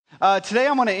Today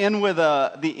I'm going to end with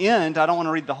the end. I don't want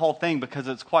to read the whole thing because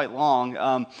it's quite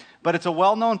long, but it's a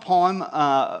well-known poem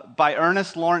by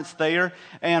Ernest Lawrence Thayer,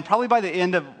 and probably by the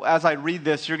end of, as I read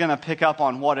this, you're going to pick up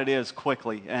on what it is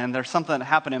quickly. And there's something that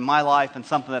happened in my life and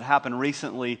something that happened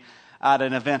recently at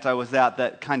an event I was at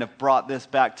that kind of brought this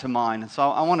back to mind. And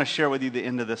so I want to share with you the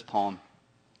end of this poem.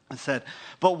 It said,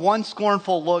 "But one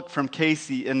scornful look from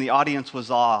Casey and the audience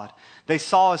was awed. They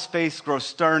saw his face grow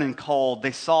stern and cold.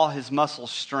 They saw his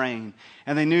muscles strain,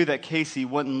 and they knew that Casey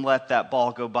wouldn't let that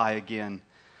ball go by again.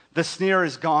 The sneer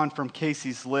is gone from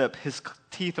Casey's lip. His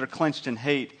teeth are clenched in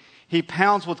hate. He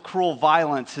pounds with cruel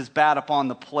violence his bat upon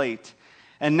the plate.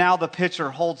 And now the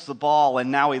pitcher holds the ball,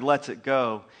 and now he lets it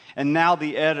go. And now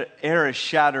the air is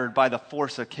shattered by the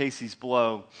force of Casey's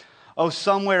blow. Oh,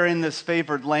 somewhere in this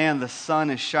favored land the sun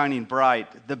is shining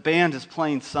bright. The band is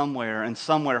playing somewhere, and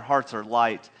somewhere hearts are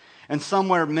light. And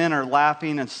somewhere men are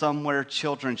laughing, and somewhere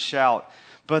children shout.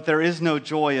 But there is no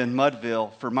joy in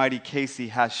Mudville, for mighty Casey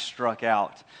has struck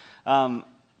out."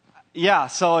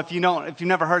 So if you've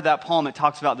never heard that poem, it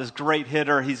talks about this great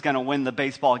hitter. He's going to win the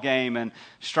baseball game, and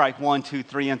strike 1, 2,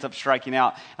 3 ends up striking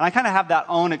out. And I kind of have that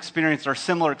own experience or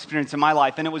similar experience in my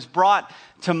life, and it was brought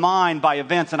to mind by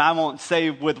events, and I won't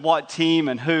say with what team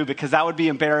and who because that would be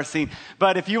embarrassing.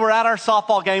 But if you were at our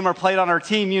softball game or played on our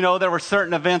team, you know there were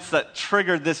certain events that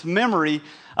triggered this memory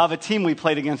of a team we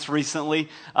played against recently,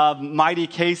 mighty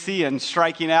Casey and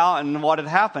striking out and what had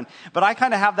happened. But I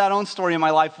kind of have that own story in my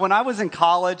life. When I was in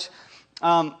college,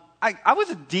 I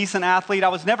was a decent athlete. I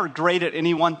was never great at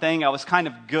any one thing. I was kind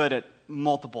of good at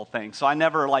multiple things. So I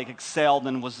never excelled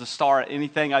and was the star at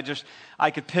anything. I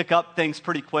could pick up things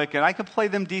pretty quick and I could play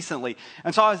them decently.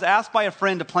 And so I was asked by a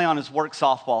friend to play on his work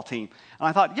softball team. And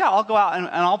I thought, yeah, I'll go out and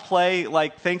I'll play,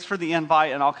 thanks for the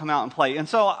invite, and I'll come out and play. And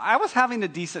so I was having a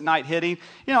decent night hitting.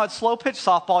 You know, at slow pitch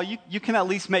softball, you can at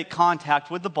least make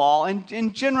contact with the ball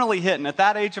and generally hit. And at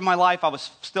that age of my life, I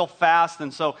was still fast,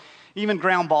 and so even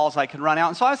ground balls I could run out.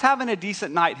 And so I was having a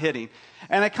decent night hitting.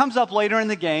 And it comes up later in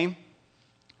the game,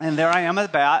 and there I am at the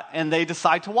bat, and they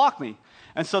decide to walk me.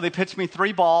 And so they pitch me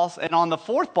 3 balls, and on the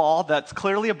 4th ball, that's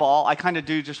clearly a ball, I kind of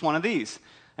do just one of these.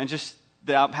 And just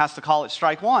the ump has to call it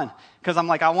strike 1. Because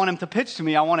I'm I want him to pitch to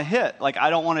me, I want to hit.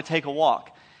 I don't want to take a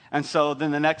walk. And so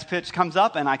then the next pitch comes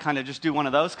up, and I kind of just do one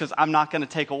of those because I'm not going to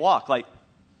take a walk.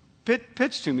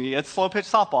 Pitch to me, it's slow pitch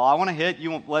softball. I want to hit,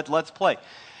 let's play.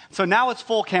 So now it's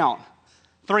full count,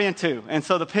 3-2. And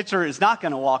so the pitcher is not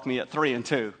going to walk me at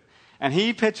 3-2. And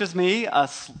he pitches me a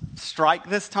strike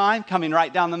this time, coming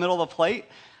right down the middle of the plate.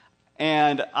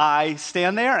 And I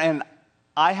stand there, and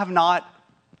I have not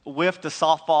whiffed a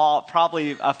softball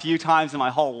probably a few times in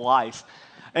my whole life.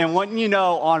 And wouldn't you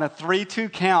know, on a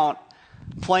 3-2 count,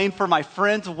 playing for my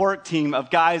friend's work team of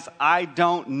guys I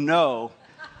don't know,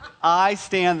 I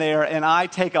stand there and I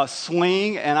take a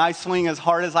swing, and I swing as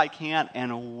hard as I can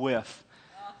and whiff.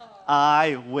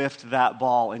 I whiffed that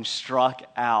ball and struck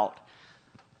out.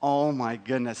 Oh my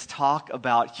goodness, talk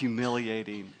about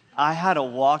humiliating. I had to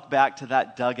walk back to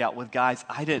that dugout with guys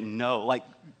I didn't know,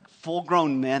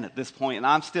 full-grown men at this point, and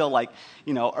I'm still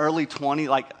early 20,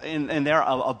 and they're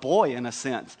a boy in a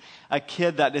sense, a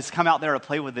kid that has come out there to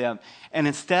play with them. And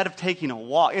instead of taking a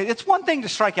walk, it's one thing to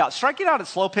strike out. Striking out at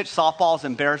slow pitch softball is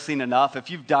embarrassing enough.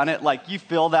 If you've done it, you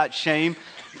feel that shame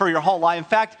for your whole life. In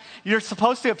fact, you're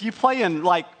supposed to, if you play in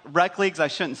rec leagues, I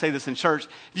shouldn't say this in church,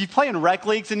 if you play in rec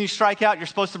leagues and you strike out, you're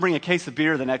supposed to bring a case of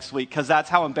beer the next week because that's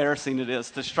how embarrassing it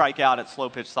is to strike out at slow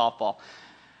pitch softball.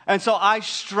 And so I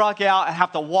struck out and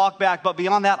have to walk back. But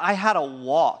beyond that, I had to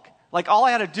walk. All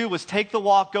I had to do was take the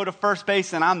walk, go to first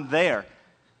base, and I'm there.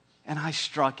 And I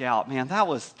struck out. Man, that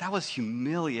was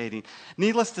humiliating.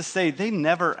 Needless to say, they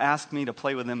never asked me to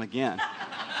play with them again.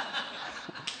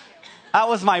 That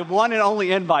was my one and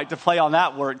only invite to play on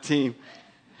that work team.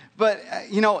 But,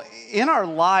 in our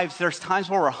lives, there's times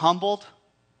where we're humbled.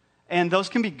 And those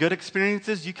can be good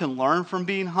experiences. You can learn from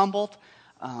being humbled.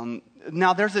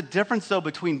 Now, there's a difference, though,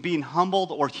 between being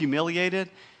humbled or humiliated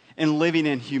and living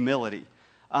in humility.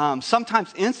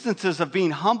 Sometimes instances of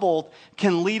being humbled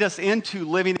can lead us into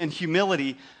living in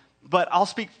humility, but I'll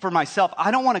speak for myself.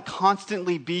 I don't want to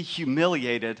constantly be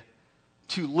humiliated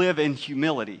to live in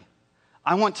humility.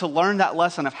 I want to learn that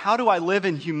lesson of how do I live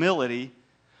in humility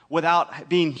without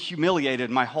being humiliated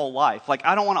my whole life.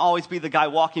 I don't want to always be the guy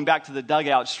walking back to the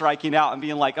dugout, striking out and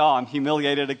being oh, I'm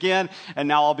humiliated again, and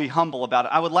now I'll be humble about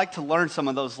it. I would like to learn some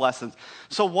of those lessons.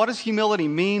 So what does humility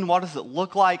mean? What does it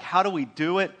look like? How do we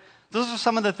do it? Those are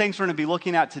some of the things we're going to be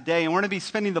looking at today, and we're going to be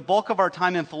spending the bulk of our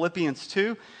time in Philippians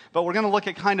 2, but we're going to look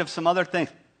at kind of some other things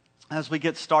as we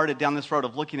get started down this road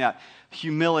of looking at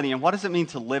humility and what does it mean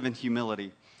to live in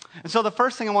humility. And so the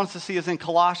first thing I want us to see is in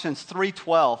Colossians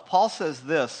 3:12. Paul says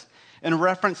this in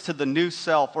reference to the new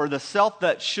self, or the self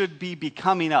that should be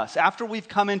becoming us. After we've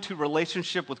come into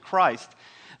relationship with Christ,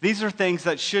 these are things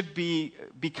that should be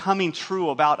becoming true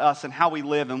about us and how we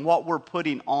live and what we're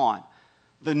putting on,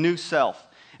 the new self.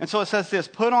 And so it says this,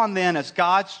 put on then as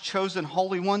God's chosen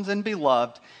holy ones and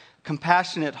beloved,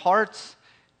 compassionate hearts,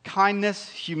 kindness,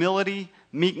 humility,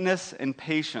 meekness, and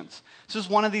patience. This is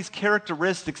one of these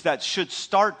characteristics that should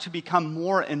start to become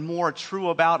more and more true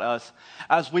about us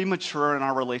as we mature in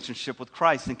our relationship with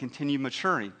Christ and continue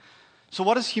maturing. So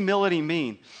what does humility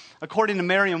mean? According to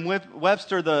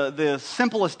Merriam-Webster, the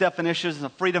simplest definition is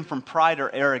freedom from pride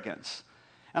or arrogance.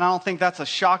 And I don't think that's a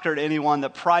shocker to anyone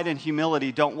that pride and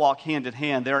humility don't walk hand in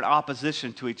hand. They're in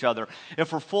opposition to each other.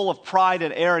 If we're full of pride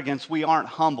and arrogance, we aren't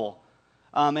humble.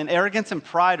 And arrogance and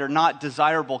pride are not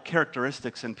desirable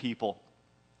characteristics in people.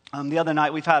 The other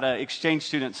night, we've had an exchange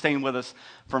student staying with us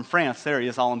from France. There he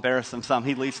is. I'll embarrass him some.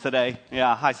 He leaves today.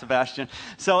 Yeah, hi, Sebastian.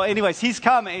 So anyways, he's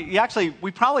come.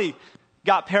 We probably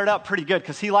got paired up pretty good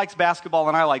because he likes basketball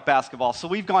and I like basketball. So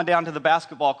we've gone down to the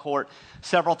basketball court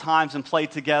several times and played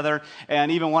together.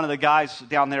 And even one of the guys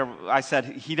down there, I said,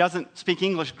 he doesn't speak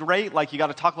English great. Like, you got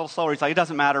to talk a little slower. He's like, it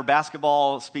doesn't matter.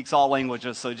 Basketball speaks all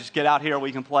languages. So just get out here.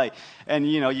 We can play.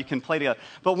 And, you can play together.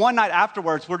 But one night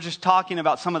afterwards, we're just talking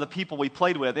about some of the people we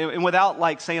played with. And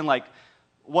without saying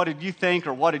what did you think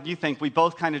or what did you think, we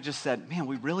both kind of just said, man,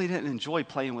 we really didn't enjoy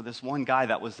playing with this one guy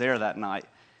that was there that night.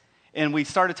 And we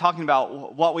started talking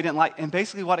about what we didn't like. And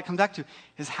basically what it comes back to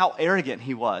is how arrogant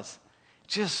he was.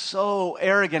 Just so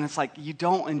arrogant. It's like you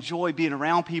don't enjoy being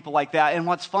around people like that. And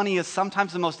what's funny is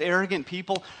sometimes the most arrogant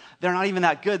people, they're not even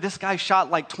that good. This guy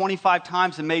shot 25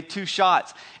 times and made 2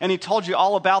 shots. And he told you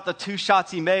all about the 2 shots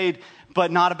he made,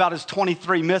 but not about his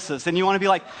 23 misses. And you want to be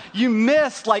like, you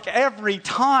missed every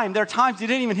time. There are times you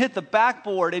didn't even hit the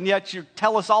backboard, and yet you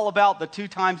tell us all about the 2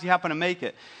 times you happen to make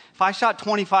it. If I shot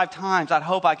 25 times, I'd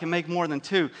hope I can make more than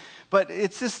 2. But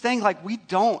it's this thing we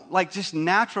don't, just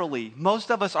naturally, most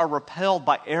of us are repelled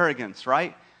by arrogance,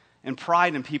 right? And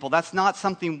pride in people. That's not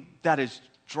something that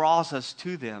draws us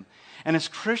to them. And as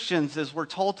Christians, as we're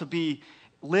told to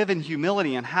live in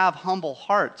humility and have humble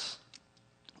hearts,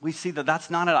 we see that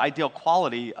that's not an ideal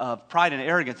quality of pride and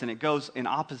arrogance, and it goes in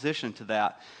opposition to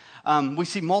that. We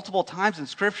see multiple times in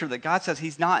Scripture that God says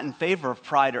He's not in favor of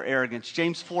pride or arrogance.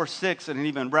 James 4:6, and it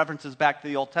even references back to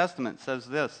the Old Testament, says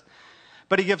this.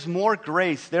 But He gives more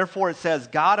grace. Therefore it says,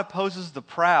 God opposes the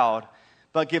proud,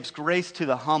 but gives grace to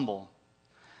the humble.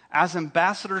 As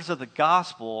ambassadors of the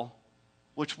gospel,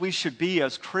 which we should be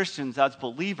as Christians, as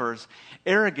believers,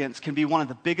 arrogance can be one of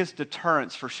the biggest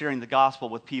deterrents for sharing the gospel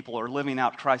with people or living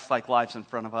out Christ-like lives in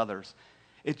front of others.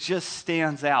 It just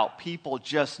stands out. People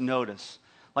just notice.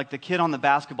 Like the kid on the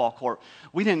basketball court,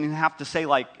 we didn't even have to say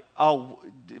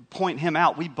point him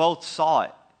out. We both saw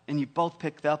it, and you both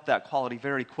picked up that quality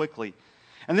very quickly.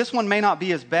 And this one may not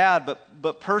be as bad,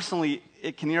 but personally,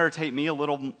 it can irritate me a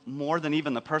little more than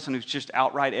even the person who's just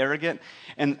outright arrogant.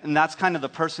 And that's kind of the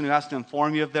person who has to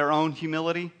inform you of their own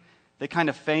humility. They kind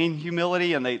of feign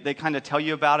humility, and they kind of tell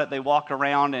you about it. They walk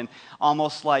around and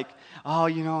almost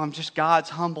I'm just God's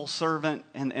humble servant,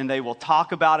 and they will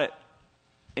talk about it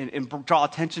and draw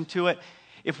attention to it.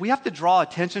 If we have to draw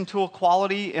attention to a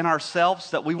quality in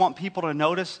ourselves that we want people to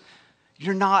notice,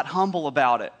 you're not humble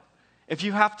about it. If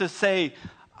you have to say,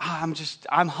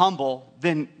 I'm humble,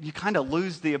 then you kind of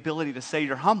lose the ability to say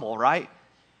you're humble, right?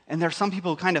 And there's some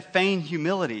people who kind of feign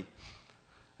humility.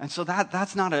 And so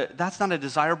that's not a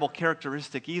desirable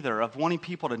characteristic either, of wanting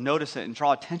people to notice it and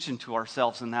draw attention to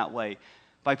ourselves in that way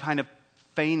by kind of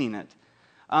feigning it.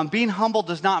 Being humble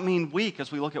does not mean weak as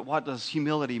we look at what does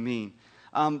humility mean.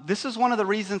 This is one of the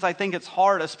reasons I think it's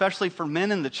hard, especially for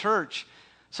men in the church,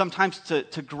 sometimes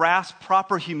to grasp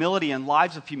proper humility and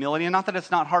lives of humility. And not that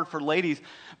it's not hard for ladies,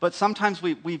 but sometimes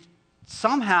we've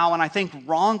somehow, and I think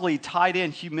wrongly, tied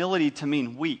in humility to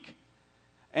mean weak.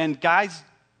 And guys,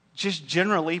 just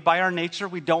generally, by our nature,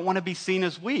 we don't want to be seen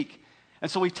as weak. And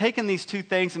so we've taken these 2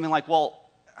 things and been like, well,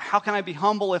 how can I be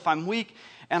humble if I'm weak?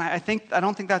 And I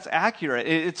don't think that's accurate.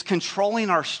 It's controlling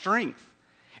our strength.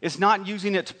 It's not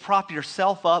using it to prop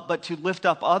yourself up, but to lift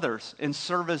up others in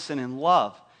service and in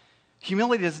love.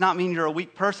 Humility does not mean you're a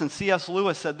weak person. C.S.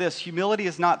 Lewis said this, humility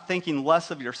is not thinking less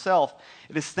of yourself,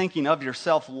 it is thinking of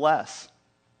yourself less.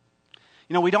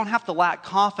 We don't have to lack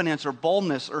confidence or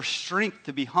boldness or strength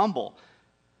to be humble.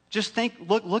 Just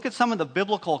look at some of the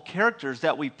biblical characters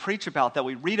that we preach about, that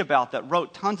we read about, that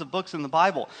wrote tons of books in the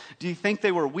Bible. Do you think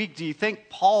they were weak? Do you think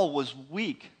Paul was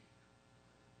weak?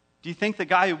 Do you think the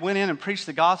guy who went in and preached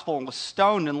the gospel and was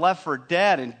stoned and left for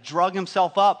dead and drug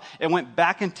himself up and went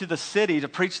back into the city to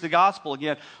preach the gospel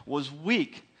again was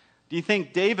weak? Do you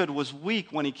think David was weak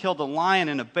when he killed a lion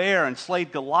and a bear and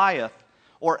slayed Goliath?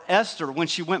 Or Esther when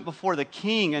she went before the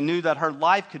king and knew that her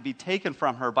life could be taken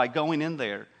from her by going in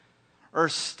there? Or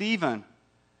Stephen?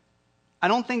 I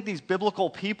don't think these biblical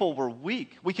people were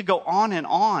weak. We could go on and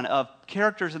on of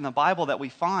characters in the Bible that we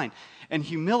find. And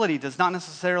humility does not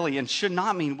necessarily and should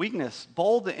not mean weakness.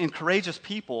 Bold and courageous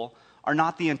people are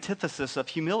not the antithesis of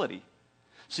humility.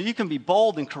 So you can be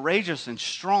bold and courageous and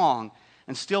strong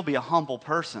and still be a humble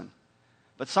person.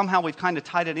 But somehow we've kind of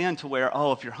tied it in to where,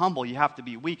 if you're humble, you have to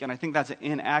be weak. And I think that's an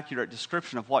inaccurate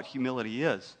description of what humility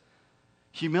is.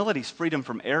 Humility is freedom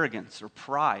from arrogance or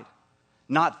pride,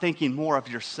 not thinking more of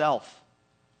yourself,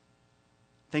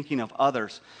 thinking of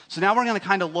others. So now we're going to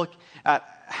kind of look at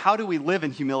how do we live in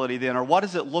humility then, or what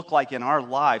does it look like in our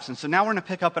lives? And so now we're going to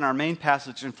pick up in our main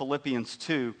passage in Philippians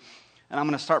 2, and I'm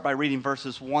going to start by reading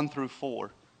verses 1 through 4.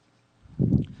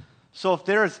 So if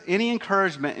there is any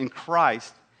encouragement in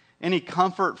Christ, any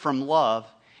comfort from love,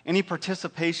 any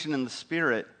participation in the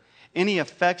Spirit, any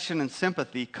affection and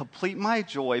sympathy, complete my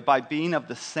joy by being of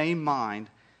the same mind,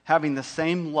 having the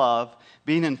same love,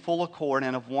 being in full accord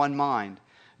and of one mind.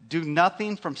 Do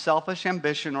nothing from selfish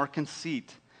ambition or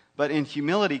conceit, but in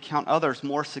humility count others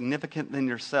more significant than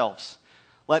yourselves.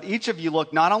 Let each of you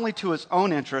look not only to his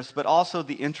own interest, but also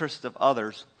the interest of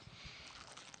others.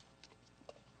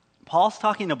 Paul's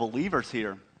talking to believers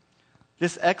here.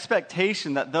 This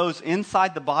expectation that those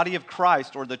inside the body of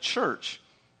Christ or the church,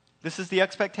 this is the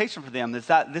expectation for them, is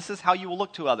that this is how you will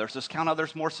look to others. Just count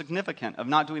others more significant, of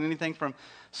not doing anything from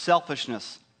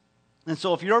selfishness. And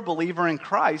so if you're a believer in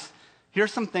Christ,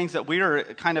 here's some things that we are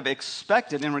kind of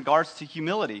expected in regards to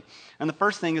humility. And the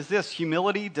first thing is this: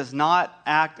 humility does not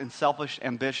act in selfish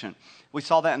ambition. We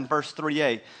saw that in verse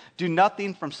 3a. Do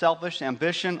nothing from selfish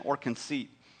ambition or conceit.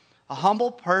 A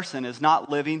humble person is not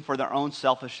living for their own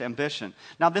selfish ambition.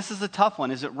 Now, this is a tough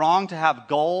one. Is it wrong to have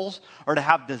goals or to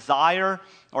have desire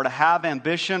or to have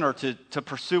ambition or to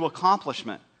pursue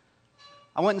accomplishment?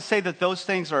 I wouldn't say that those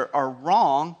things are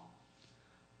wrong,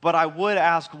 but I would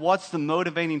ask, what's the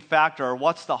motivating factor or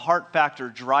what's the heart factor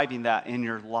driving that in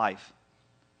your life?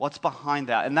 What's behind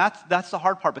that? And that's the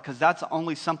hard part, because that's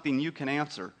only something you can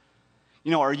answer.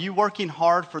 Are you working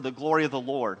hard for the glory of the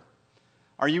Lord?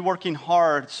 Are you working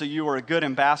hard so you are a good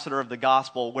ambassador of the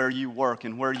gospel where you work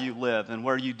and where you live and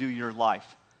where you do your life?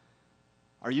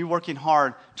 Are you working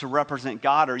hard to represent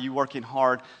God, or are you working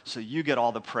hard so you get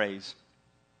all the praise?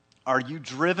 Are you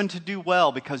driven to do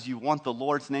well because you want the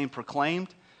Lord's name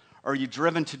proclaimed? Or are you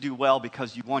driven to do well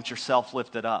because you want yourself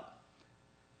lifted up?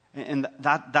 And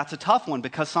that's a tough one,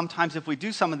 because sometimes if we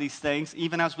do some of these things,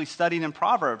 even as we studied in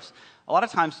Proverbs, a lot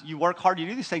of times you work hard, you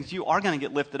do these things, you are going to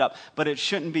get lifted up, but it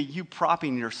shouldn't be you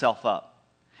propping yourself up.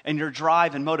 And your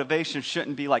drive and motivation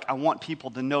shouldn't be like, I want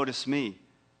people to notice me.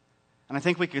 And I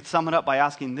think we could sum it up by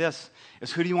asking this,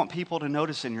 is who do you want people to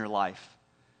notice in your life?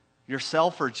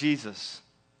 Yourself or Jesus?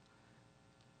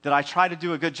 Did I try to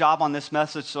do a good job on this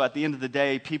message so at the end of the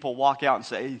day, people walk out and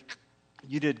say, hey,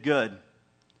 you did good.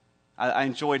 I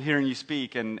enjoyed hearing you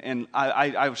speak, and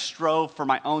I strove for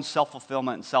my own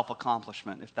self-fulfillment and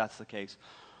self-accomplishment, if that's the case.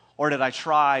 Or did I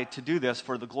try to do this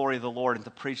for the glory of the Lord and to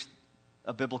preach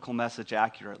a biblical message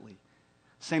accurately?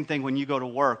 Same thing when you go to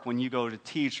work, when you go to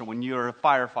teach, or when you're a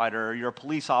firefighter, or you're a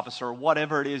police officer, or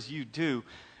whatever it is you do.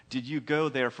 Did you go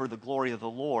there for the glory of the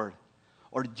Lord?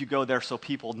 Or did you go there so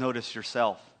people notice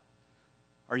yourself?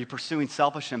 Are you pursuing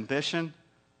selfish ambition?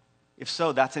 If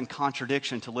so, that's in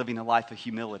contradiction to living a life of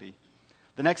humility.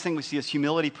 The next thing we see is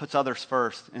humility puts others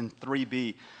first in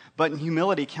 3b. But in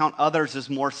humility, count others as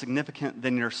more significant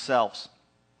than yourselves.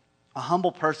 A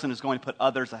humble person is going to put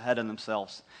others ahead of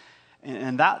themselves.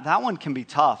 And that one can be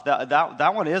tough.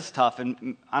 That one is tough.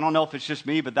 And I don't know if it's just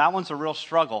me, but that one's a real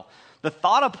struggle. The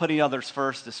thought of putting others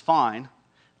first is fine.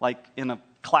 Like in a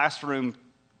classroom,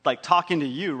 like talking to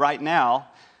you right now.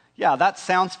 Yeah, that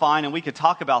sounds fine, and we could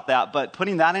talk about that. But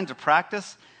putting that into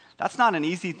practice, that's not an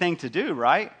easy thing to do,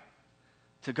 right?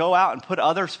 To go out and put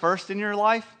others first in your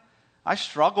life, I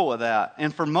struggle with that.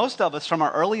 And for most of us, from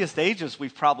our earliest ages,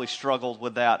 we've probably struggled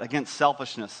with that, against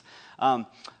selfishness.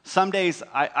 Some days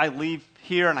I leave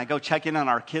here and I go check in on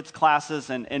our kids' classes,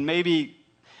 and maybe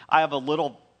I have a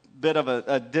little bit of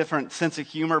a different sense of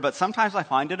humor, but sometimes I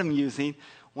find it amusing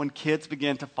when kids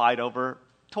begin to fight over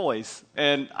toys.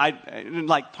 And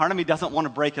part of me doesn't want to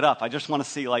break it up. I just want to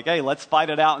see, hey, let's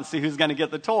fight it out and see who's going to get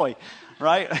the toy,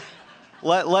 right?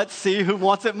 Let's see who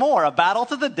wants it more. A battle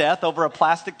to the death over a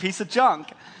plastic piece of junk.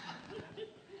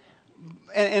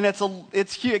 and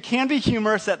it can be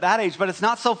humorous at that age, but it's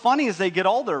not so funny as they get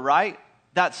older, right?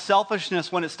 That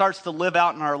selfishness when it starts to live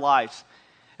out in our lives.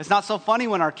 It's not so funny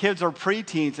when our kids are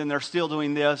preteens and they're still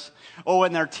doing this, or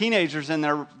when they're teenagers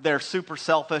and they're super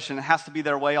selfish and it has to be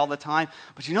their way all the time.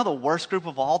 But you know the worst group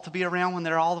of all to be around when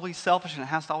they're always selfish and it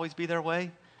has to always be their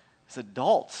way? It's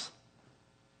adults.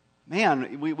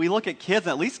 Man, we look at kids,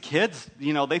 and at least kids,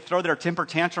 they throw their temper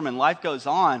tantrum and life goes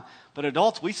on. But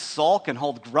adults, we sulk and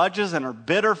hold grudges and are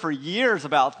bitter for years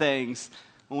about things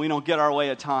when we don't get our way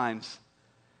at times.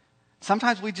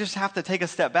 Sometimes we just have to take a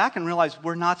step back and realize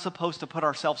we're not supposed to put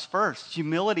ourselves first.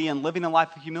 Humility and living a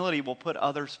life of humility will put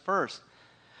others first.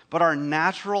 But our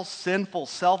natural, sinful,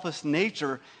 selfish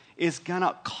nature is going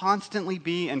to constantly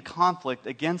be in conflict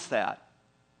against that.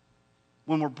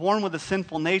 When we're born with a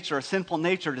sinful nature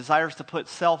desires to put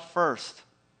self first.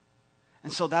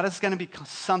 And so that is going to be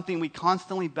something we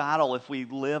constantly battle if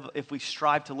we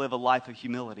strive to live a life of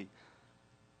humility.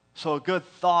 So a good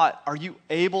thought, are you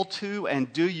able to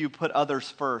and do you put others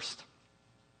first?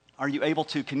 Are you able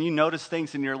to? Can you notice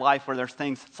things in your life where there's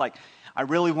things, it's like, I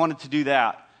really wanted to do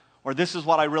that, or this is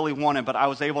what I really wanted, but I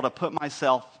was able to put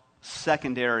myself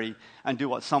secondary and do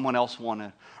what someone else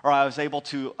wanted. Or I was able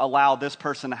to allow this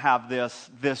person to have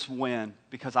this win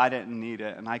because I didn't need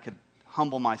it, and I could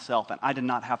humble myself, and I did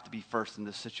not have to be first in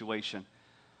this situation.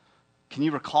 Can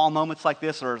you recall moments like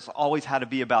this, or it's always had to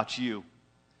be about you?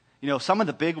 Some of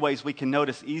the big ways we can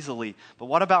notice easily, but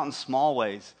what about in small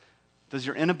ways? Does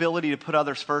your inability to put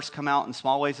others first come out in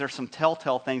small ways? There's some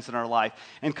telltale things in our life.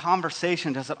 In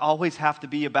conversation, does it always have to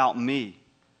be about me?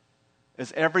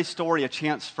 Is every story a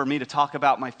chance for me to talk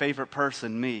about my favorite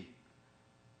person, me?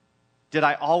 Did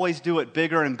I always do it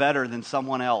bigger and better than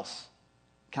someone else?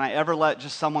 Can I ever let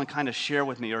just someone kind of share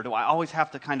with me? Or do I always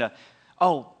have to kind of,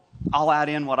 I'll add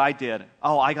in what I did.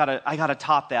 I gotta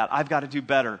top that. I've got to do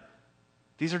better.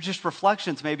 These are just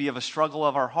reflections maybe of a struggle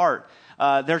of our heart.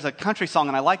 There's a country song,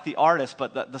 and I like the artist,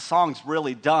 but the song's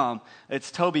really dumb. It's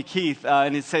Toby Keith,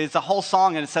 and it's a whole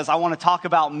song, and it says, I want to talk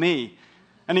about me.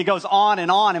 And he goes on,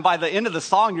 and by the end of the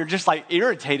song, you're just like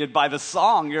irritated by the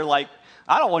song. You're like,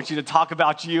 I don't want you to talk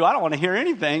about you. I don't want to hear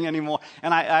anything anymore.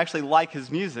 And I actually like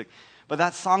his music. But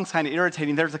that song's kind of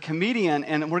irritating. There's a comedian,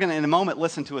 and we're going to, in a moment,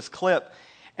 listen to his clip.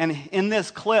 And in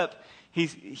this clip,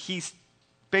 he's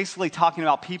basically talking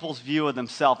about people's view of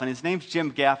themselves. And his name's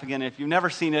Jim Gaffigan. If you've never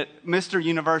seen it, Mr.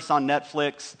 Universe on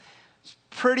Netflix. It's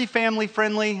pretty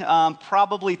family-friendly.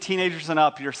 Probably teenagers and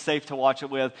up, you're safe to watch it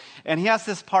with. And he has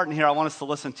this part in here I want us to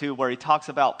listen to where he talks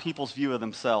about people's view of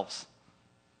themselves.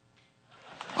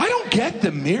 I don't get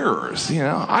the mirrors,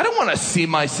 I don't want to see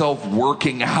myself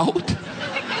working out.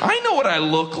 I know what I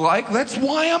look like. That's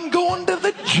why I'm going to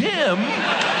the gym.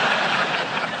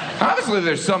 Obviously,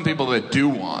 there's some people that do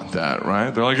want that, right?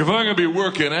 They're like, if I'm going to be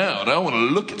working out, I want to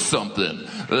look at something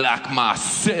like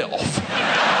myself.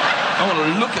 I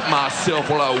want to look at myself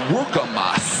while I work on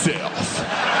myself.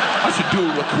 I should do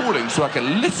a recording so I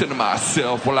can listen to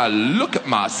myself while I look at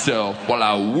myself while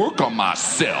I work on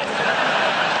myself.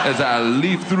 As I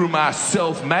leaf through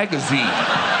myself magazine,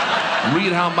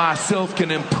 read how myself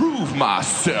can improve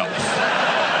myself.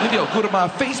 Maybe I'll go to my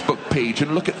Facebook page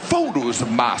and look at photos of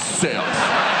myself.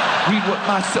 Read what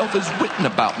myself has written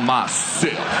about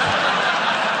myself.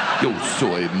 Yo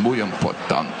soy muy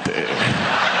importante.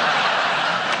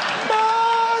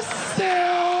 Myself.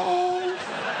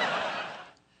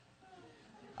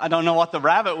 I don't know what the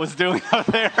rabbit was doing up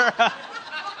there.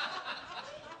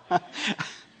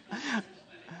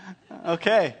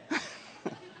 Okay.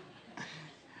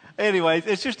 Anyways,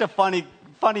 it's just a funny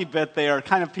bit there,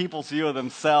 kind of people's view of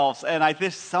themselves. And I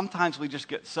think sometimes we just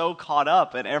get so caught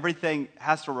up and everything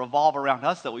has to revolve around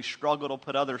us that we struggle to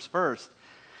put others first.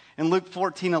 In Luke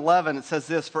 14:11, it says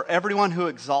this, for everyone who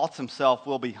exalts himself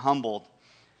will be humbled,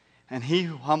 and he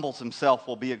who humbles himself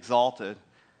will be exalted.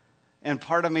 And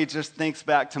part of me just thinks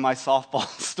back to my softball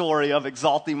story of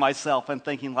exalting myself and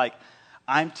thinking like,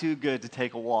 I'm too good to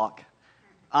take a walk.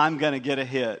 I'm going to get a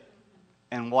hit.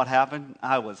 And what happened?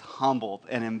 I was humbled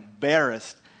and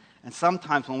embarrassed. And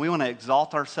sometimes when we want to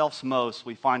exalt ourselves most,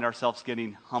 we find ourselves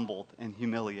getting humbled and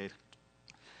humiliated.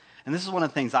 And this is one of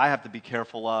the things I have to be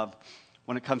careful of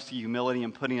when it comes to humility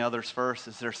and putting others first,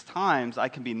 is there's times I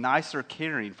can be nice or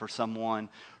caring for someone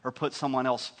or put someone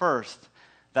else first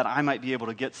that I might be able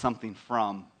to get something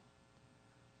from.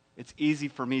 It's easy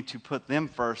for me to put them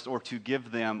first or to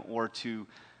give them or to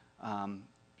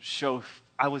show,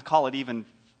 I would call it even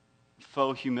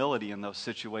faux humility in those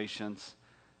situations,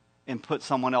 and put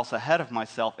someone else ahead of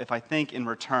myself if I think in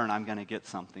return I'm going to get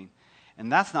something.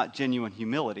 And that's not genuine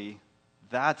humility.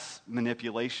 That's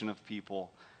manipulation of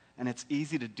people. And it's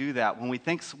easy to do that. When we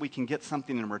think we can get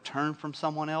something in return from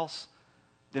someone else,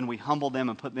 then we humble them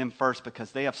and put them first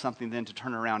because they have something then to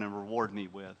turn around and reward me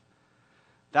with.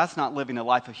 That's not living a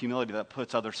life of humility that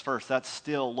puts others first. That's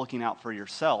still looking out for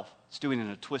yourself. It's doing it in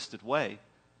a twisted way,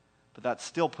 but that's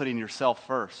still putting yourself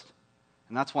first.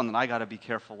 And that's one that I got to be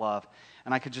careful of.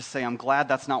 And I could just say, I'm glad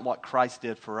that's not what Christ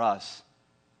did for us,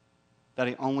 that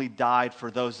he only died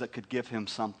for those that could give him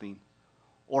something,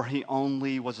 or he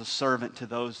only was a servant to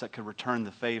those that could return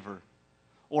the favor,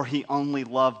 or he only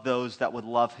loved those that would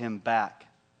love him back.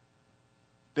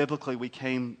 Biblically, we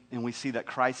came and we see that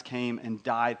Christ came and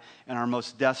died in our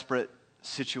most desperate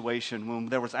situation when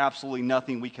there was absolutely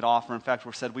nothing we could offer. In fact,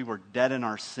 we said we were dead in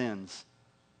our sins.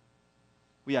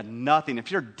 We had nothing.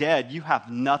 If you're dead, you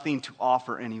have nothing to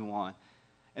offer anyone.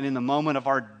 And in the moment of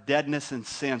our deadness and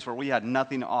sins where we had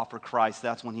nothing to offer Christ,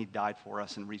 that's when he died for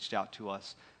us and reached out to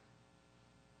us.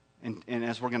 And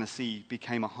as we're going to see,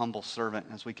 became a humble servant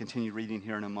as we continue reading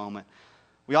here in a moment.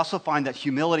 We also find that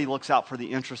humility looks out for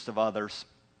the interest of others.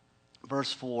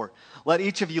 Verse 4, let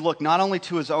each of you look not only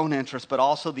to his own interest, but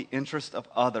also the interest of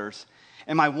others.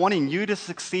 Am I wanting you to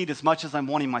succeed as much as I'm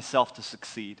wanting myself to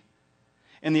succeed?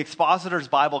 In the Expositor's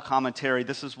Bible commentary,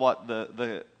 this is what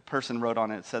the person wrote on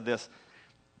it. It said this: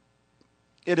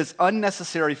 it is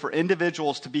unnecessary for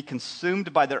individuals to be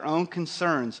consumed by their own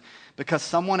concerns because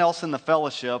someone else in the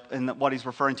fellowship, and what he's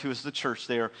referring to is the church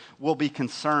there, will be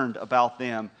concerned about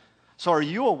them. So are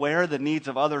you aware of the needs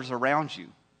of others around you?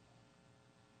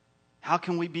 How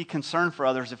can we be concerned for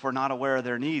others if we're not aware of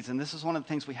their needs? And this is one of the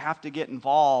things we have to get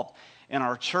involved in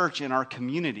our church, in our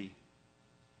community.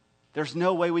 There's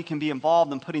no way we can be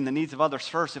involved in putting the needs of others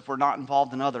first if we're not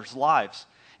involved in others' lives.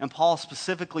 And Paul is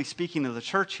specifically speaking to the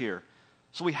church here.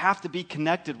 So we have to be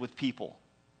connected with people.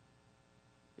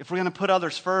 If we're going to put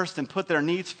others first and put their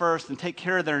needs first and take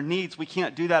care of their needs, we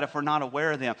can't do that if we're not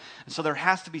aware of them. And so there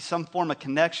has to be some form of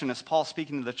connection as Paul's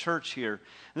speaking to the church here.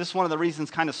 And this is one of the reasons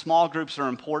kind of small groups are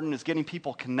important, is getting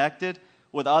people connected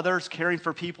with others, caring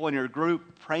for people in your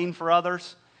group, praying for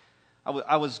others.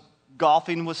 I was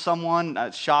golfing with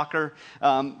someone, shocker,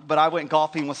 but I went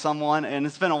golfing with someone, and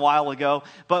it's been a while ago.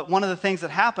 But one of the things that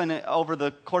happened over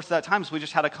the course of that time is we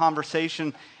just had a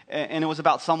conversation, and it was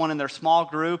about someone in their small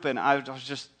group, and I was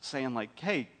just saying like,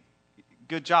 hey,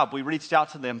 good job. We reached out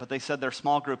to them, but they said their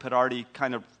small group had already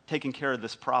kind of taken care of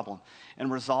this problem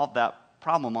and resolved that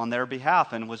problem on their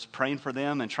behalf and was praying for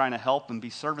them and trying to help and be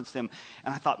servants to them.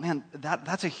 And I thought, man,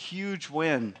 that's a huge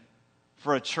win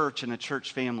for a church and a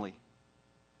church family,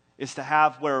 is to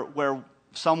have where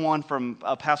someone from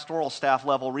a pastoral staff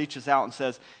level reaches out and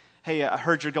says, hey, I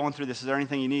heard you're going through this. Is there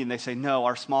anything you need? And they say, no,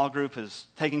 our small group is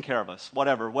taking care of us,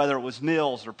 whatever, whether it was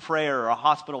meals or prayer or a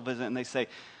hospital visit. And they say,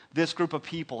 this group of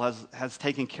people has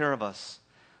taken care of us.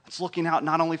 It's looking out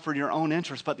not only for your own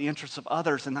interests, but the interests of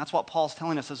others. And that's what Paul's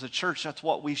telling us as a church. That's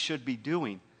what we should be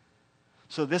doing.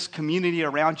 So this community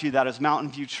around you that is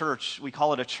Mountain View Church, we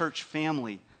call it a church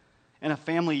family. In a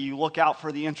family, you look out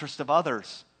for the interest of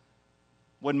others.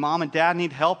 When mom and dad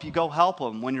need help, you go help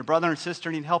them. When your brother and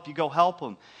sister need help, you go help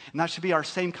them. And that should be our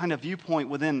same kind of viewpoint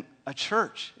within a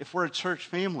church, if we're a church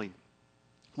family.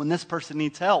 When this person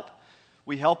needs help,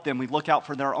 we help them. We look out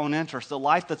for their own interests. A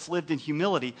life that's lived in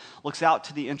humility looks out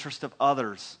to the interest of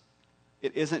others.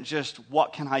 It isn't just,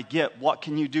 what can I get? What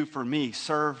can you do for me?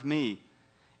 Serve me.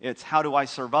 It's, how do I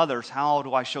serve others? How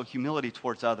do I show humility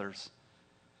towards others?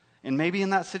 And maybe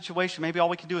in that situation, maybe all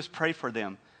we can do is pray for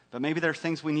them. But maybe there's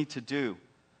things we need to do.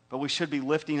 But we should be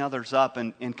lifting others up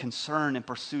and concern and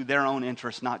pursue their own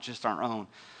interests, not just our own.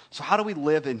 So how do we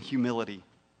live in humility?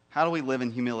 How do we live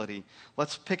in humility?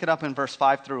 Let's pick it up in verse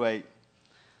 5 through 8.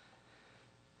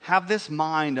 Have this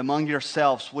mind among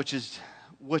yourselves, which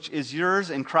is yours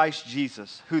in Christ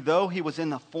Jesus, who though he was in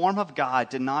the form of God,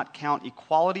 did not count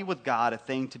equality with God a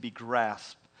thing to be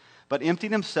grasped, but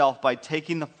emptied himself by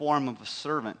taking the form of a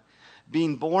servant.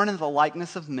 Being born in the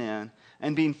likeness of men,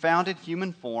 and being found in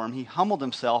human form, he humbled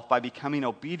himself by becoming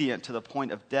obedient to the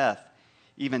point of death,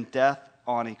 even death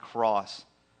on a cross.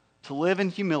 To live in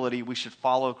humility, we should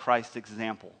follow Christ's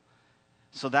example.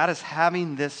 So that is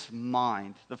having this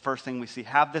mind. The first thing we see,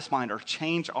 have this mind, or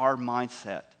change our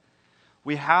mindset.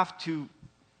 We have to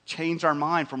change our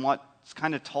mind from what's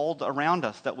kind of told around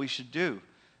us that we should do.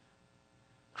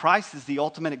 Christ is the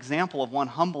ultimate example of one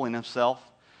humbling himself.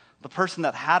 The person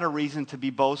that had a reason to be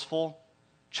boastful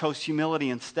chose humility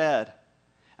instead.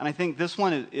 And I think this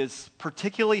one is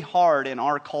particularly hard in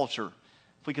our culture.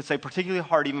 If we could say particularly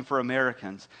hard even for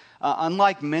Americans.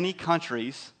 Unlike many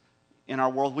countries in our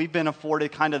world, we've been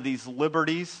afforded kind of these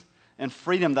liberties and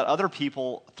freedom that other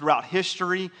people throughout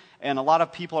history and a lot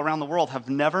of people around the world have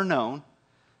never known.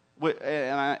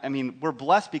 I mean, we're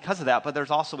blessed because of that, but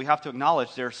we have to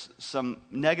acknowledge there's some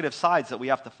negative sides that we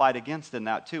have to fight against in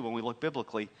that too when we look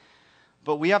biblically.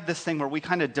 But we have this thing where we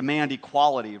kind of demand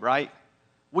equality, right?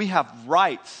 We have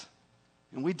rights,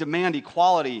 and we demand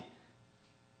equality.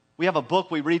 We have a book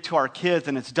we read to our kids,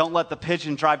 and it's Don't Let the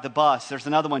Pigeon Drive the Bus. There's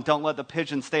another one, Don't Let the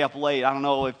Pigeon Stay Up Late. I don't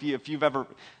know if you've ever,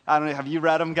 I don't know, have you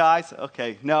read them, guys?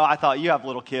 Okay, no, I thought you have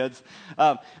little kids.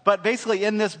 But basically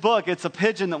in this book, it's a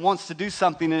pigeon that wants to do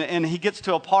something, and he gets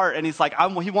to a part, and he's like,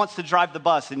 he wants to drive the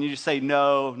bus, and you just say,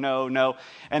 no, no, no.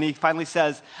 And he finally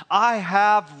says, I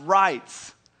have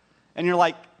rights. And you're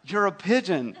like, you're a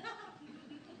pigeon.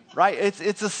 Right?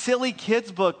 It's a silly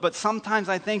kid's book, but sometimes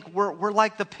I think we're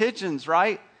like the pigeons,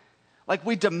 right? Like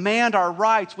we demand our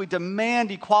rights, we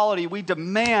demand equality, we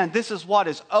demand this is what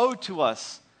is owed to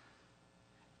us.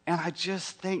 And I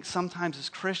just think sometimes as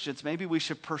Christians, maybe we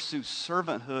should pursue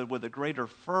servanthood with a greater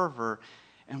fervor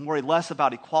and worry less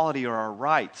about equality or our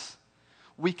rights.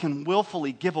 We can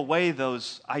willfully give away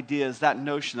those ideas, that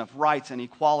notion of rights and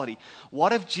equality.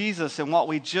 What if Jesus, in what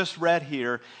we just read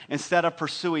here, instead of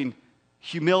pursuing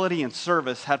humility and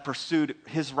service, had pursued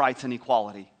his rights and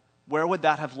equality? Where would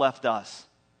that have left us?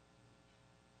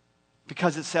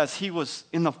 Because it says he was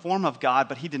in the form of God,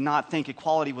 but he did not think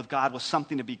equality with God was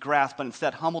something to be grasped, but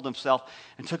instead humbled himself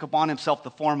and took upon himself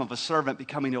the form of a servant,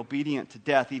 becoming obedient to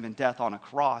death, even death on a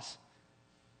cross.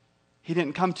 He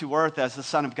didn't come to earth as the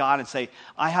Son of God and say,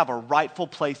 I have a rightful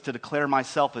place to declare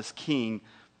myself as king,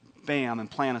 bam, and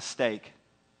plant a stake.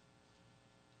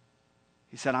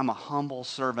 He said, I'm a humble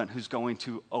servant who's going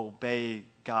to obey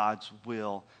God's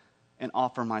will and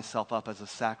offer myself up as a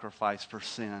sacrifice for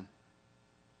sin.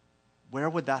 Where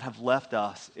would that have left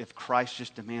us if Christ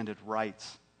just demanded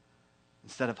rights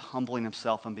instead of humbling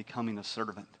himself and becoming a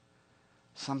servant?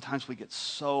 Sometimes we get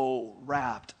so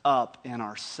wrapped up in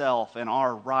ourself and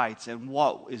our rights and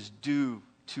what is due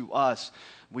to us,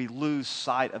 we lose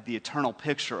sight of the eternal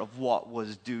picture of what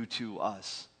was due to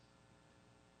us.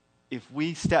 If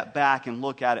we step back and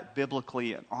look at it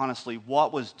biblically and honestly,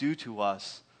 what was due to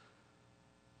us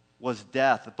was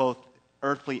death, both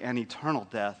earthly and eternal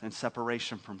death and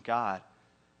separation from God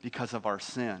because of our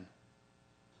sin.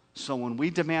 So when we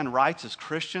demand rights as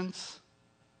Christians,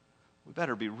 we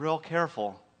better be real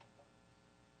careful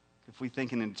if we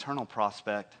think in an eternal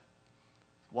prospect.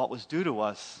 What was due to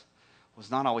us was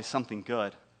not always something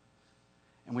good.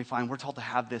 And we find we're told to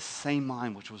have this same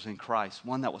mind which was in Christ,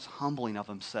 one that was humbling of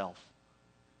himself.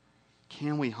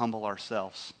 Can we humble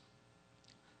ourselves?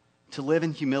 To live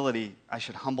in humility, I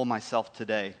should humble myself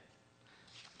today.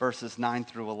 Verses 9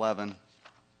 through 11. It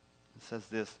says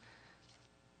this.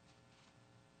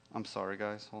 I'm sorry,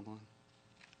 guys. Hold on.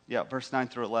 Yeah, verse 9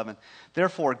 through 11.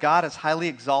 Therefore, God has highly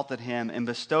exalted him and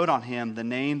bestowed on him the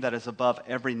name that is above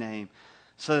every name,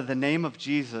 so that the name of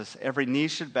Jesus every knee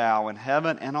should bow in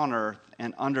heaven and on earth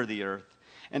and under the earth,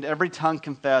 and every tongue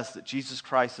confess that Jesus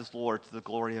Christ is Lord to the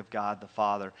glory of God the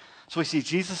Father. So we see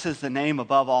Jesus is the name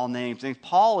above all names. And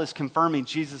Paul is confirming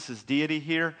Jesus' deity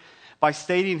here by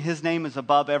stating his name is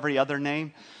above every other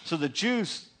name. So the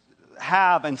Jews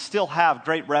have and still have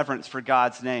great reverence for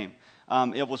God's name.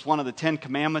 It was one of the 10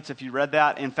 commandments, if you read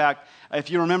that. In fact,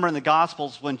 if you remember in the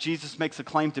Gospels, when Jesus makes a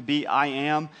claim to be I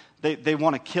am, they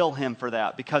want to kill him for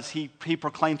that because he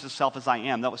proclaims himself as I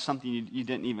am. That was something you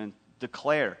didn't even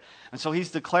declare. And so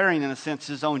he's declaring, in a sense,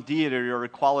 his own deity or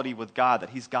equality with God, that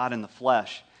he's God in the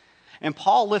flesh. And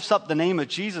Paul lifts up the name of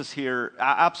Jesus here,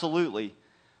 absolutely.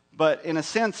 But in a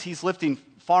sense, he's lifting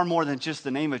far more than just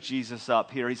the name of Jesus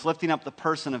up here. He's lifting up the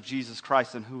person of Jesus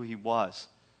Christ and who he was.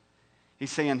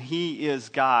 He's saying he is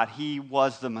God. He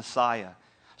was the Messiah.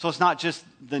 So it's not just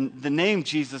the name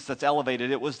Jesus that's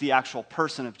elevated. It was the actual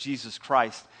person of Jesus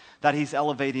Christ that he's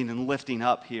elevating and lifting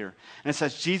up here. And it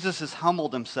says Jesus has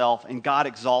humbled himself and God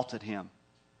exalted him.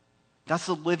 That's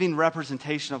a living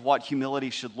representation of what humility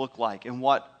should look like and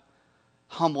what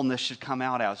humbleness should come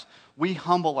out as. We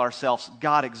humble ourselves,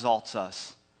 God exalts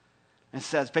us. And it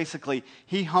says basically,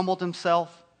 he humbled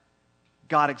himself,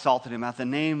 God exalted him. At the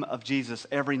name of Jesus,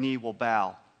 every knee will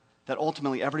bow. That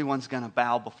ultimately everyone's going to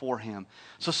bow before him.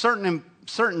 So certain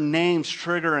names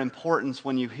trigger importance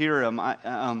when you hear them,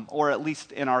 or at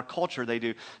least in our culture they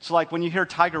do. So like when you hear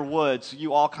Tiger Woods,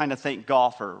 you all kind of think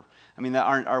golfer. I mean,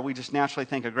 we just naturally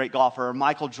think a great golfer. Or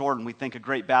Michael Jordan, we think a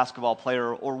great basketball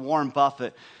player. Or Warren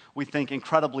Buffett, we think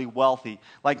incredibly wealthy.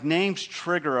 Like names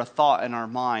trigger a thought in our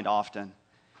mind often.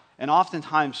 And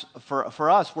oftentimes, for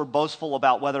us, we're boastful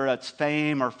about whether it's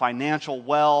fame or financial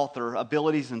wealth or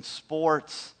abilities in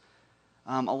sports.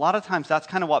 A lot of times, that's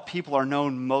kind of what people are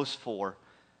known most for.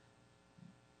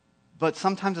 But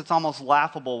sometimes it's almost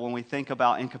laughable when we think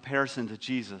about in comparison to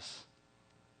Jesus.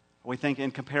 We think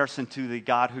in comparison to the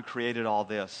God who created all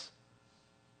this,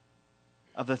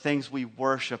 of the things we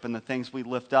worship and the things we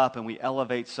lift up and we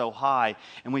elevate so high,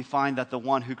 and we find that the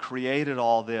one who created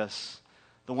all this,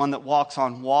 the one that walks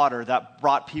on water, that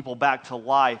brought people back to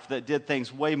life, that did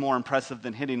things way more impressive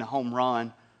than hitting a home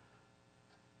run,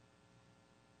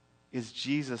 is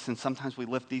Jesus. And sometimes we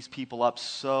lift these people up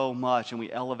so much and we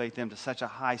elevate them to such a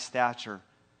high stature.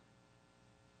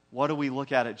 What do we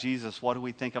look at Jesus? What do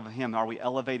we think of him? Are we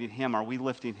elevating him? Are we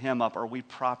lifting him up? Are we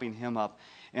propping him up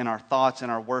in our thoughts and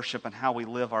our worship and how we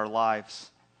live our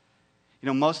lives? You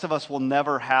know, most of us will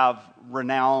never have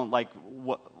renown, like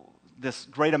this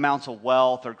great amounts of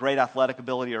wealth or great athletic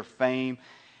ability or fame,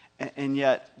 and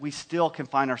yet we still can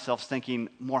find ourselves thinking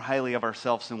more highly of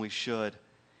ourselves than we should.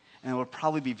 And it would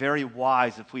probably be very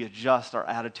wise if we adjust our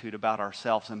attitude about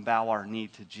ourselves and bow our knee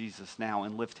to Jesus now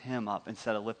and lift him up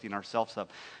instead of lifting ourselves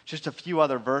up. Just a few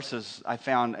other verses I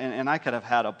found, and I could have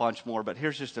had a bunch more, but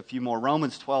here's just a few more.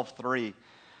 Romans 12:3.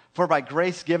 For by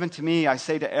grace given to me, I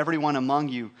say to everyone among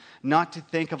you, not to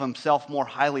think of himself more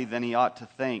highly than he ought to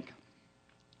think.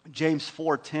 James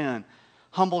 4:10.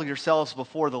 Humble yourselves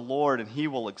before the Lord, and he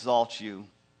will exalt you.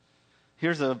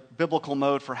 Here's a biblical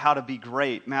mode for how to be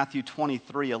great. Matthew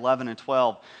 23:11 and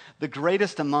 12. The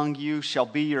greatest among you shall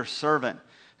be your servant.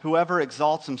 Whoever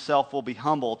exalts himself will be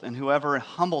humbled, and whoever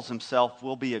humbles himself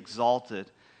will be exalted.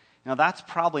 Now that's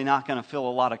probably not going to fill a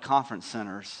lot of conference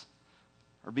centers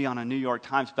or be on a New York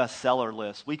Times bestseller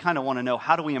list. We kind of want to know,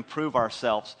 how do we improve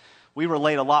ourselves? We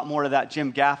relate a lot more to that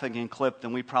Jim Gaffigan clip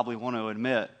than we probably want to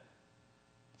admit.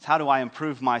 It's how do I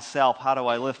improve myself? How do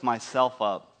I lift myself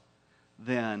up?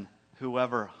 Then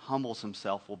whoever humbles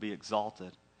himself will be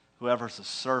exalted. Whoever's a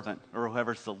servant or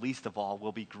whoever's the least of all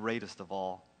will be greatest of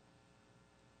all.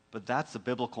 But that's the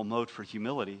biblical mode for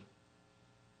humility,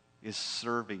 is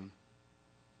serving,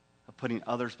 of putting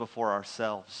others before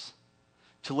ourselves.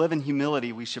 To live in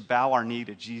humility, we should bow our knee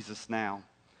to Jesus now.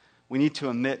 We need to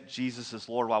admit Jesus is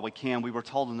Lord while we can. We were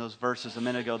told in those verses a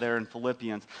minute ago there in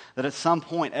Philippians that at some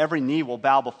point every knee will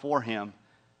bow before him.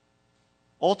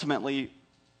 Ultimately,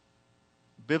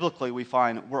 biblically, we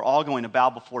find we're all going to bow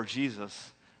before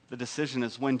Jesus. The decision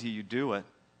is, when do you do it?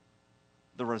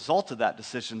 The result of that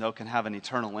decision, though, can have an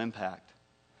eternal impact.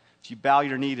 If you bow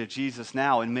your knee to Jesus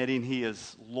now, admitting he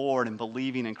is Lord and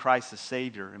believing in Christ as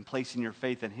Savior and placing your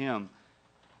faith in him,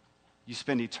 you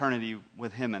spend eternity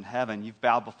with him in heaven. You've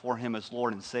bowed before him as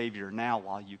Lord and Savior now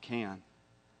while you can.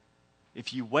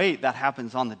 If you wait, that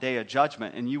happens on the day of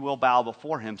judgment, and you will bow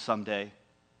before him someday.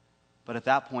 But at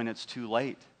that point, it's too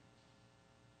late.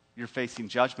 You're facing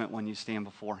judgment when you stand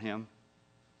before him.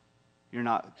 You're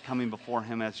not coming before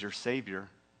him as your Savior,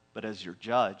 but as your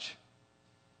judge.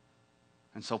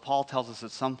 And so Paul tells us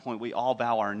at some point we all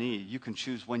bow our knee. You can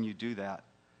choose when you do that.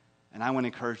 And I want to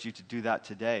encourage you to do that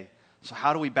today. So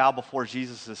how do we bow before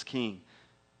Jesus as King?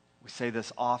 We say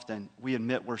this often. We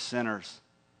admit we're sinners,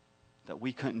 that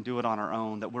we couldn't do it on our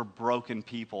own, that we're broken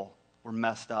people, we're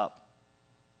messed up.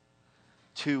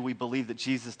 2, we believe that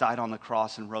Jesus died on the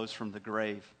cross and rose from the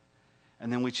grave.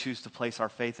 And then we choose to place our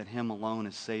faith in him alone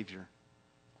as Savior.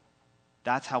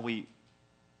 That's how we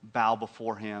bow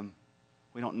before him.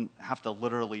 We don't have to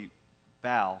literally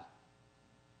bow.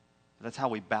 That's how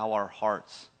we bow our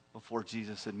hearts before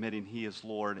Jesus, admitting he is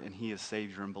Lord and he is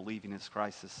Savior and believing as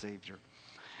Christ as Savior.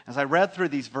 As I read through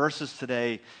these verses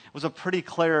today, it was a pretty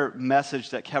clear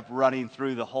message that kept running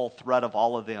through the whole thread of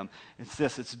all of them. It's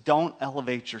this, it's don't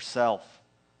elevate yourself.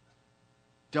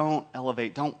 Don't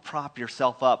elevate, don't prop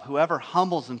yourself up. Whoever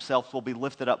humbles himself will be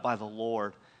lifted up by the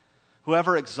Lord.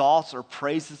 Whoever exalts or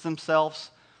praises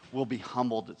themselves will be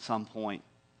humbled at some point.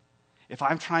 If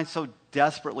I'm trying so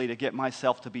desperately to get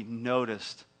myself to be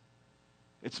noticed,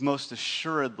 it's most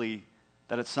assuredly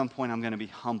that at some point I'm going to be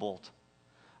humbled.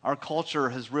 Our culture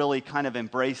has really kind of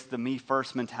embraced the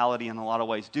me-first mentality in a lot of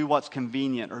ways. Do what's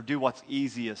convenient or do what's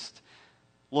easiest.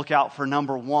 Look out for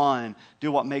number one.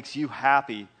 Do what makes you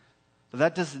happy.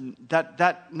 But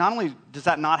that not only does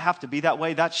that not have to be that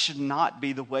way, that should not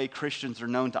be the way Christians are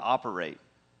known to operate,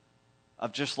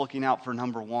 of just looking out for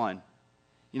number one.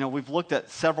 You know, we've looked at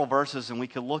several verses and we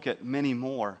could look at many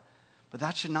more. But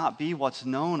that should not be what's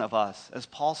known of us. As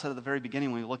Paul said at the very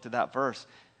beginning when we looked at that verse,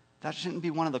 that shouldn't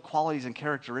be one of the qualities and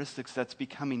characteristics that's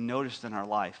becoming noticed in our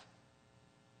life,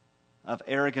 of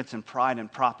arrogance and pride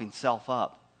and propping self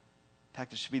up. In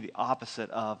fact, it should be the opposite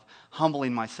of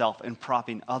humbling myself and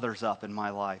propping others up in my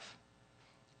life.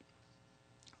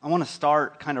 I want to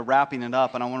start kind of wrapping it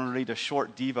up, and I want to read a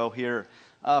short devo here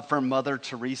from Mother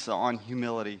Teresa on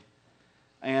humility.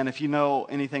 And if you know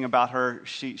anything about her,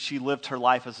 she lived her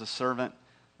life as a servant,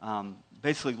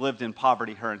 basically lived in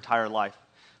poverty her entire life.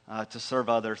 to serve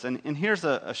others. And here's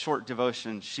a short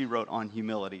devotion she wrote on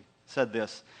humility. It said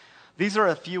this: "These are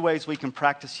a few ways we can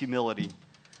practice humility.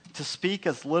 To speak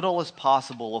as little as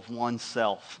possible of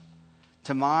oneself,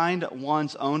 to mind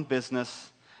one's own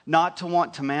business, not to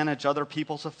want to manage other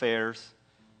people's affairs,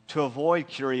 to avoid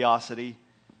curiosity,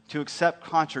 to accept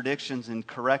contradictions and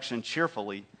correction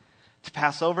cheerfully, to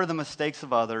pass over the mistakes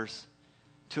of others,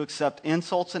 to accept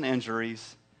insults and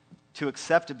injuries, to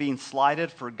accept being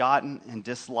slighted, forgotten, and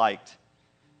disliked,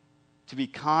 to be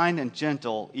kind and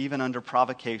gentle even under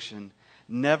provocation,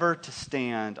 never to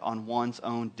stand on one's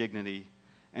own dignity,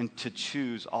 and to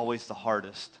choose always the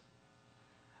hardest."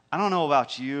 I don't know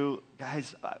about you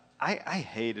guys, I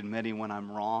hate admitting when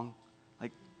I'm wrong.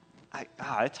 Like,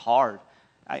 it's hard.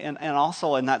 And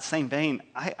also in that same vein,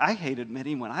 I hate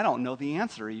admitting when I don't know the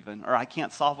answer even, or I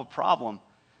can't solve a problem.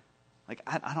 Like,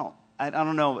 I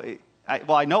don't know.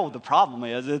 I know what the problem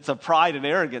is. It's a pride and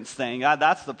arrogance thing.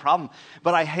 That's the problem.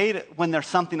 But I hate it when there's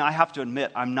something I have to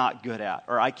admit I'm not good at,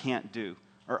 or I can't do,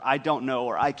 or I don't know,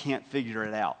 or I can't figure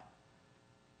it out.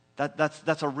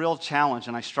 That's a real challenge,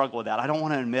 and I struggle with that. I don't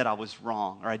want to admit I was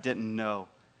wrong or I didn't know.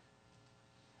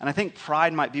 And I think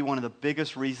pride might be one of the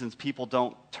biggest reasons people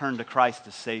don't turn to Christ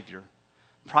as Savior.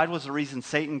 Pride was the reason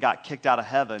Satan got kicked out of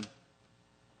heaven.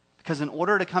 Because in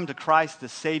order to come to Christ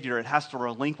as Savior, it has to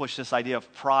relinquish this idea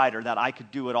of pride, or that I could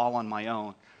do it all on my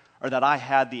own, or that I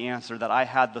had the answer, that I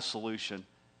had the solution.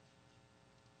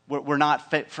 We're not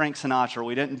Frank Sinatra.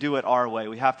 We didn't do it our way.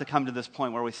 We have to come to this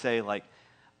point where we say, like,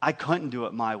 I couldn't do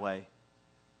it my way.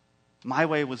 My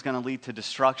way was going to lead to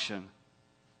destruction.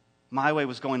 My way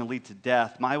was going to lead to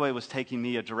death. My way was taking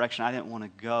me a direction I didn't want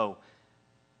to go.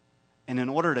 And in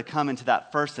order to come into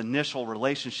that first initial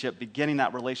relationship, beginning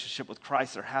that relationship with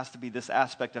Christ, there has to be this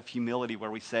aspect of humility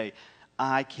where we say,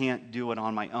 I can't do it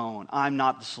on my own. I'm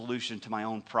not the solution to my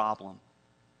own problem.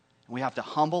 And we have to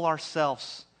humble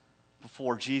ourselves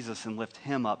before Jesus and lift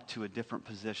him up to a different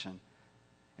position.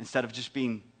 Instead of just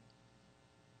being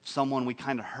someone we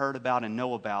kind of heard about and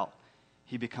know about,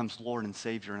 he becomes Lord and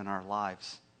Savior in our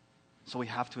lives. So we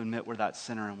have to admit we're that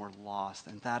sinner and we're lost.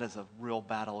 And that is a real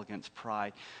battle against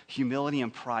pride. Humility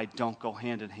and pride don't go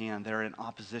hand in hand. They're in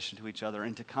opposition to each other.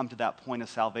 And to come to that point of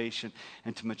salvation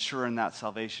and to mature in that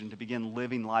salvation, to begin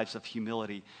living lives of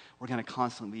humility, we're going to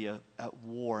constantly be at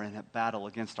war and at battle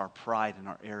against our pride and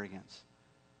our arrogance.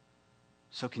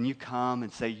 So can you come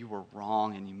and say you were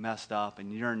wrong and you messed up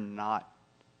and you're not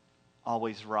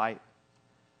always right?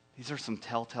 These are some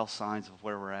telltale signs of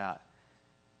where we're at.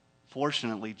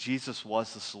 Fortunately, Jesus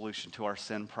was the solution to our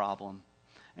sin problem.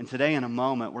 And today, in a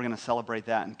moment, we're going to celebrate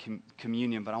that in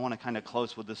communion, but I want to kind of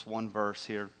close with this one verse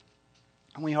here.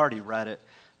 And we already read it,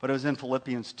 but it was in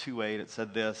Philippians 2:8. It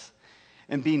said this: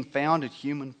 "And being found in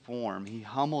human form, he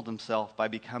humbled himself by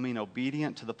becoming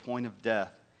obedient to the point of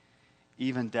death,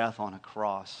 even death on a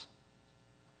cross."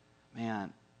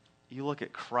 Man, you look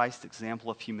at Christ's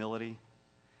example of humility,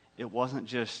 it wasn't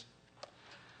just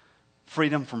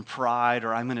freedom from pride,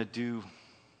 or I'm going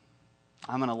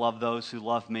to love those who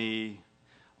love me,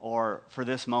 or for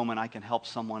this moment I can help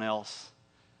someone else.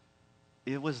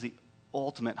 It was the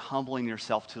ultimate humbling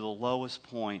yourself to the lowest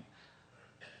point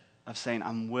of saying,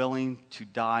 I'm willing to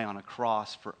die on a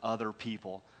cross for other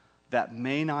people that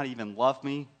may not even love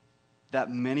me, that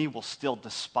many will still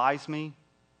despise me,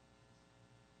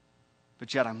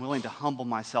 but yet I'm willing to humble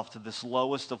myself to this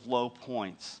lowest of low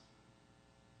points.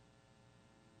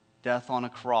 Death on a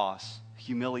cross,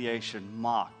 humiliation,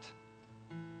 mocked,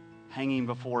 hanging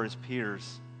before his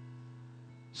peers,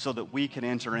 so that we can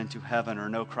enter into heaven or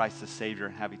know Christ as Savior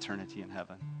and have eternity in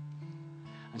heaven.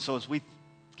 And so as we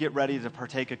get ready to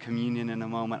partake of communion in a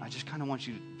moment, I just kind of want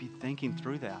you to be thinking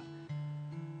through that.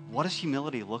 What does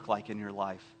humility look like in your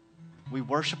life? We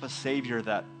worship a Savior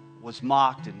that was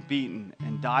mocked and beaten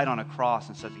and died on a cross,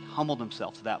 and says he humbled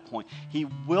himself to that point. He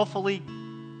willfully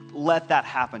let that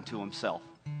happen to himself.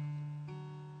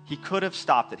 He could have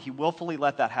stopped it. He willfully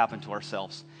let that happen to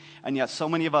ourselves. And yet so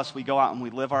many of us, we go out and we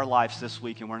live our lives this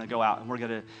week, and we're going to go out and we're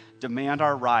going to demand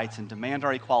our rights and demand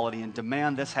our equality and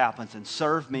demand this happens and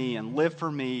serve me and live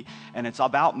for me, and it's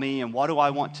about me and what do I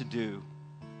want to do.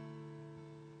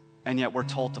 And yet we're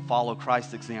told to follow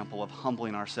Christ's example of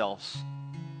humbling ourselves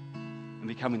and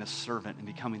becoming a servant and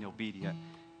becoming obedient.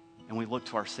 And we look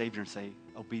to our Savior and say,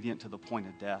 obedient to the point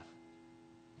of death.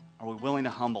 Are we willing to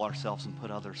humble ourselves and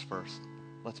put others first?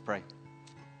 Let's pray.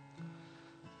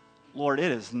 Lord,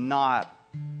 it is not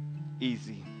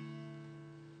easy.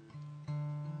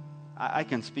 I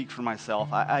can speak for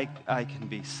myself. I can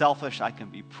be selfish. I can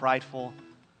be prideful.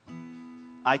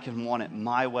 I can want it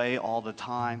my way all the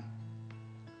time.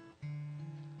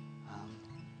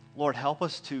 Lord, help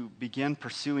us to begin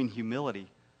pursuing humility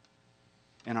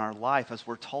in our life. As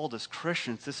we're told as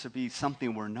Christians, this would be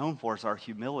something we're known for, is our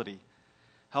humility.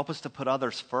 Help us to put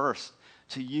others first,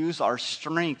 to use our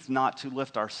strength not to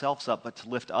lift ourselves up, but to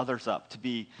lift others up, to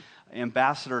be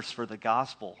ambassadors for the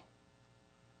gospel.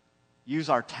 Use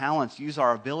our talents, use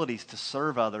our abilities to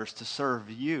serve others, to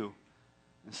serve you,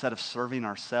 instead of serving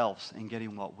ourselves and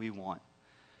getting what we want.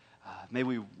 May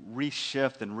we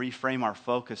reshift and reframe our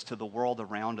focus to the world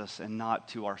around us and not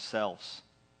to ourselves.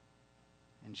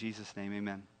 In Jesus' name,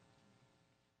 amen.